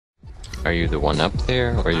Are you the one up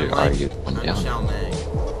there, or are you the one down? Chow Mein.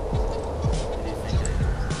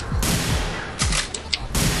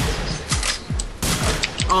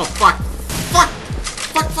 Oh fuck! Fuck!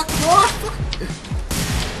 Fuck! Fuck! What? Fuck!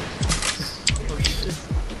 Oh shit!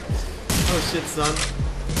 Oh shit, son!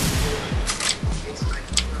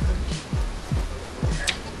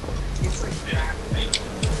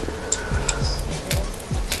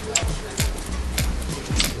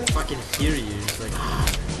 I fucking hear you. It's like,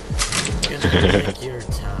 gonna take your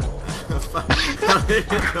time. How did it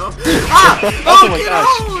go? Ah! Oh my gosh!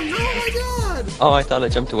 Oh no! My god! Oh, I thought I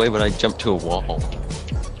jumped away, but I jumped to a wall.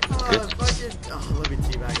 Good. Fucking, oh, let me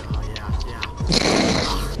teabag. Oh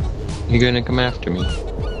yeah. You're gonna come after me.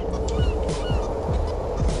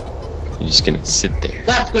 You're just gonna sit there.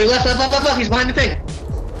 Left, Cody, left. He's behind the thing.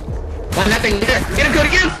 Behind that thing. Get him, Cody,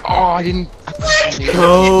 get him! Oh, I didn't.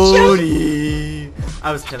 Cody!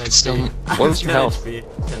 I was 10 HP. Still, what was your health? 10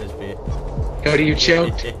 HP. Cody, you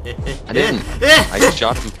choked. I didn't. I just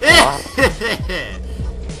shot him a lot.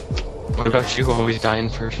 What about you? Always dying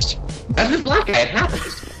first. That's this black guy. It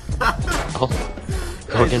happens. Oh,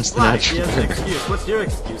 go against the He natural. has an excuse. What's your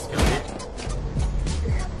excuse, Cody?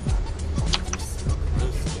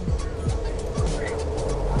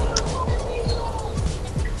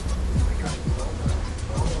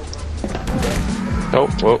 Oh,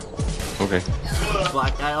 whoa. Okay.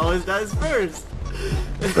 Black guy always dies first.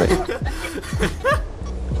 Right.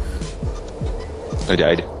 I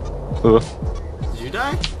died. Did you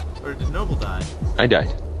die? Or did Noble die? I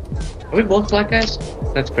died. Are we both black guys?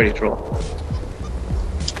 That's pretty troll.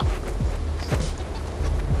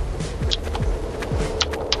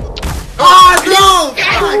 Oh no!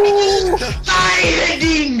 I'm a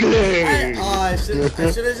dingler! I should have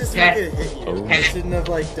just fucking hit you. Oh. I shouldn't have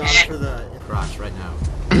like gone for the crotch right now.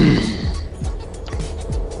 Blow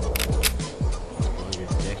your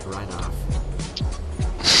dick right off.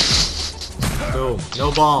 Boom.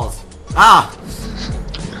 No balls. Ah!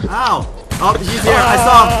 Ow! Oh, he's here. I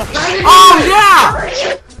saw him. Oh yeah!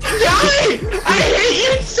 I hate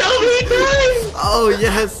you so many times! Oh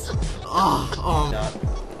yes. Oh my god.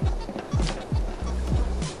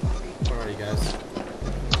 Where are you guys?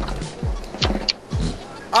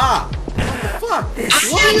 Ah! What the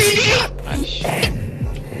fuck?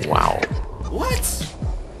 Wow. What?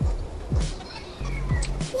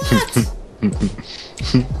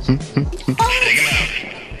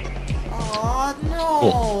 Oh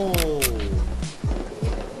no!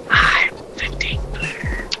 I'm the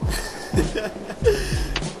dingler.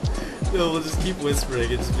 No, we'll just keep whispering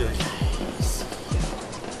and just be like, nice.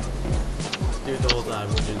 Dude, the whole time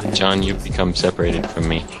we'll do the John, you've become separated from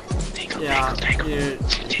me. yeah, you're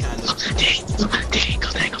kind of.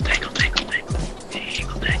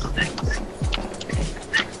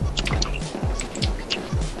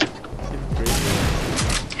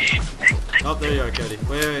 Oh, there you are, Cody.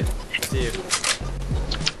 Wait. I see you.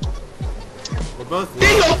 We're both low.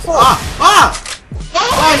 Ah! Ah!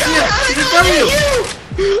 Oh, I see him! He's in front of you!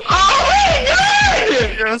 Oh my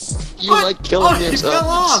god! Yes! You What? like killing Oh, he yourself. fell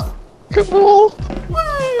off! Cool.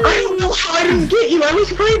 I don't know how I didn't get you. I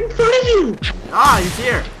was right in front of you. Ah, he's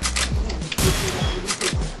here!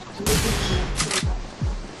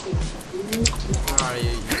 Where are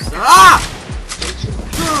you? Ah!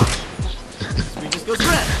 We just go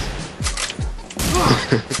spread!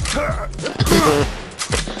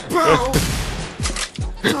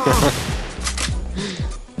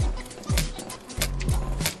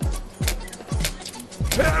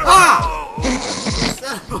 Ah!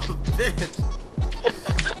 Son of a bitch!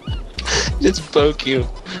 Just poke you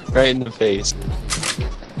right in the face.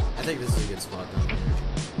 I think this is a good spot down here.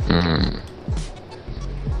 Mm.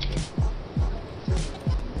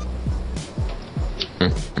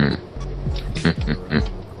 Around the corner.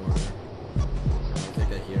 I think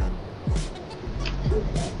I hear him.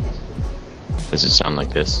 Does it sound like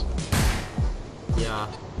this? Yeah.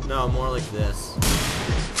 No, more like this.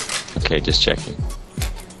 Okay, just checking.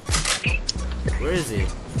 Where is he?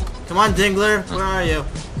 Come on, Dingler! Where are you?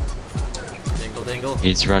 Dingle, dingle.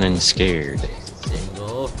 He's running scared.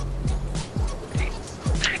 Dingle. There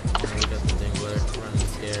we got the Dingler running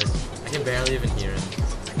scared. I can barely even hear him.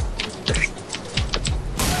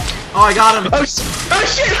 Oh, I got him! Oh shit! Oh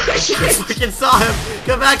shit! Oh I shit! fucking saw him!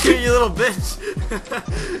 Come back here, you little bitch!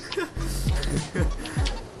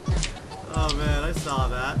 Oh man, I saw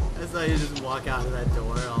that. I saw you just walk out of that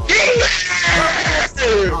door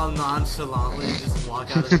all nonchalantly, just walk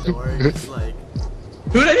out of the door, just like...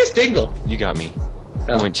 Who did I just dingle? You got me.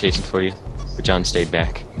 I Oh. went chasing for you, but John stayed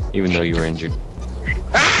back, even though you were injured.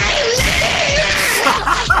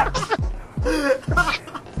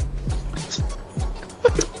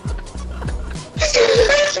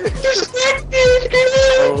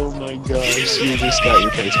 Oh my gosh, you just got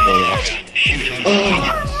your face blown off.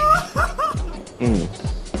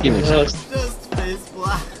 Give me some. Just face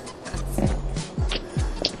blast.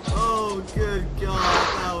 Oh, good God.